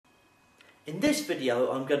In this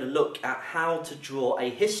video I'm going to look at how to draw a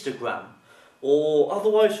histogram, or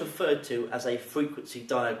otherwise referred to as a frequency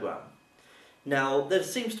diagram. Now there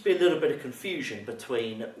seems to be a little bit of confusion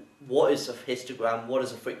between what is a histogram, what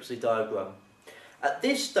is a frequency diagram. At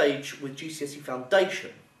this stage with GCSE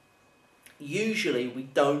Foundation, usually we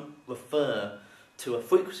don't refer to a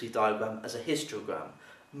frequency diagram as a histogram,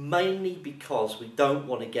 mainly because we don't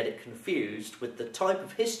want to get it confused with the type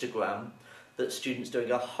of histogram that students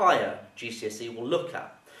doing a higher GCSE will look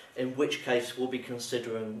at, in which case we'll be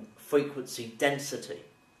considering frequency density.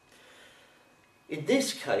 In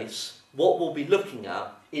this case, what we'll be looking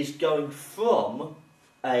at is going from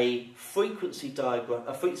a frequency diagram,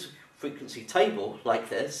 a frequency table like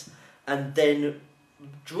this, and then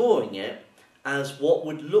drawing it as what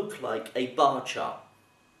would look like a bar chart,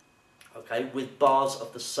 okay, with bars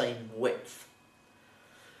of the same width.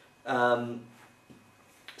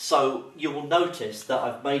 So you will notice that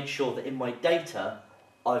I've made sure that in my data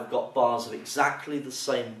I've got bars of exactly the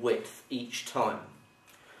same width each time.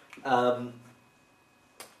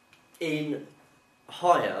 In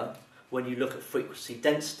higher, when you look at frequency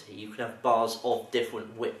density, you can have bars of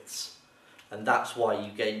different widths, and that's why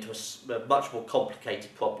you get into a much more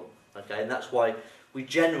complicated problem. Okay, and that's why we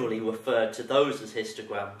generally refer to those as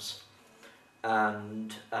histograms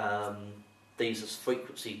and these as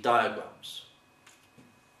frequency diagrams.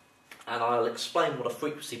 And I'll explain what a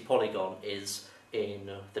frequency polygon is in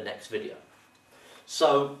the next video.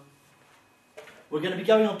 So we're going to be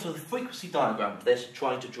going on to the frequency diagram for this and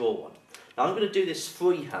trying to draw one. Now I'm going to do this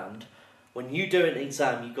freehand. When you do an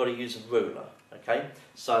exam, you've got to use a ruler. Okay,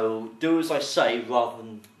 so do as I say rather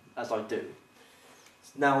than as I do.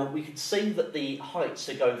 Now we can see that the heights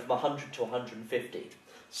are going from 100 to 150.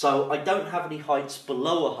 So I don't have any heights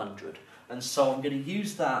below 100, and so I'm going to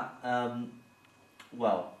use that,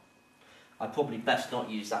 well, I probably best not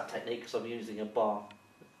use that technique because I'm using a bar,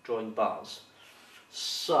 drawing bars.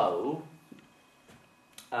 So,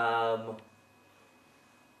 right.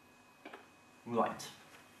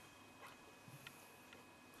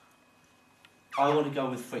 I want to go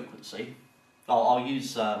with frequency. Oh, I'll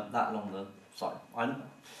use that along the side. I've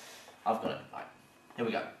got it. Right. Here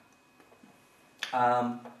we go. So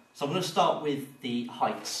I'm going to start with the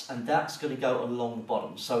heights, and that's going to go along the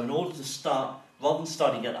bottom. So in order to start, rather than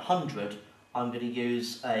starting at 100, I'm going to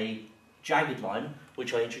use a jagged line,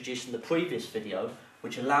 which I introduced in the previous video,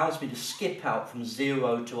 which allows me to skip out from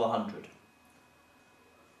 0 to 100.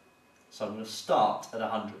 So I'm going to start at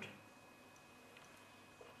 100.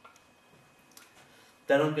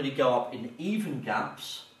 Then I'm going to go up in even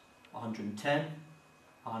gaps, 110,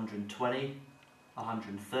 120,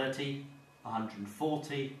 130,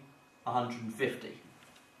 140, 150.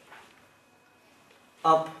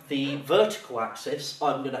 Up the vertical axis,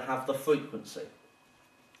 I'm going to have the frequency.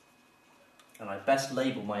 And I best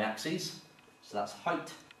label my axes, so that's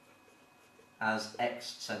height as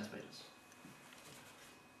x centimetres.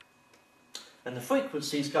 And the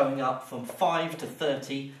frequency is going up from 5 to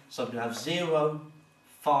 30, so I'm going to have 0,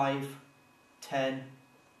 5, 10,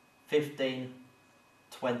 15,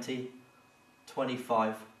 20,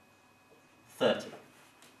 25, 30.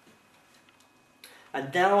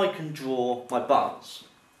 And now I can draw my bars.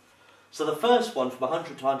 So the first one from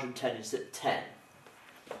 100 to 110 is at 10.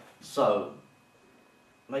 So,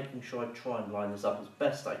 making sure I try and line this up as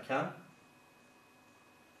best I can.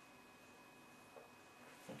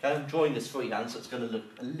 Okay, I'm drawing this freehand, so it's going to look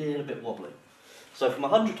a little bit wobbly. So from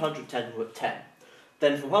 100 to 110 we're at 10.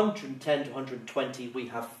 Then from 110 to 120 we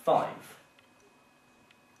have 5.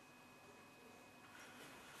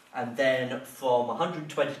 And then from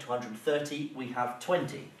 120 to 130 we have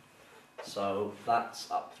 20. So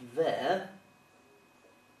that's up there.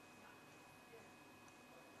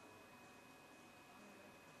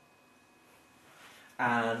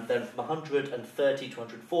 And then from 130 to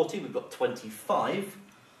 140 we've got 25.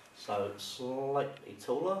 So slightly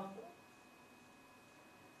taller.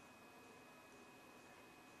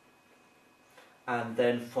 And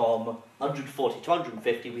then from 140 to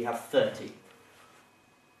 150 we have 30.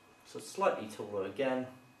 So slightly taller again.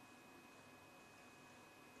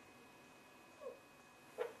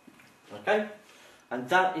 Okay, and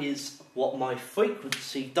that is what my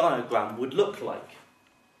frequency diagram would look like.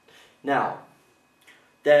 Now,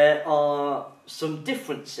 there are some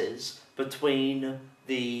differences between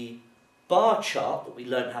the bar chart that we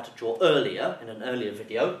learned how to draw earlier, in an earlier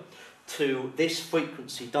video, to this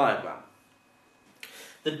frequency diagram.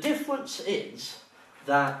 The difference is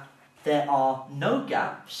that there are no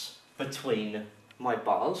gaps between my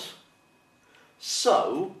bars,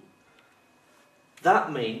 so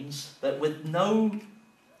that means that with no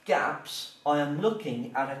gaps, I am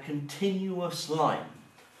looking at a continuous line.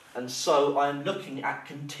 And so I am looking at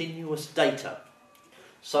continuous data.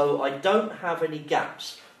 So I don't have any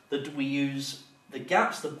gaps. That we use the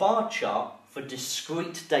gaps, the bar chart, for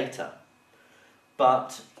discrete data.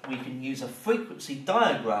 But we can use a frequency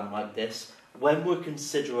diagram like this when we're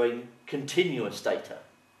considering continuous data.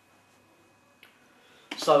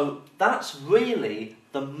 So that's really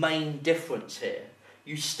the main difference here.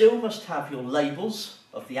 You still must have your labels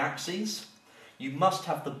of the axes. You must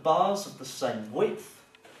have the bars of the same width.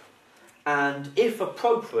 And if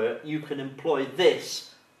appropriate, you can employ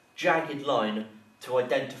this jagged line to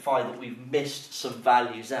identify that we've missed some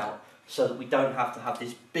values out, so that we don't have to have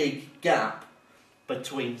this big gap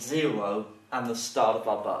between 0 and the start of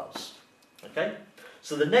our bars. Okay?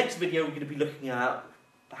 So the next video we're going to be looking at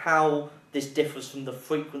how this differs from the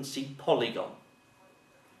frequency polygon.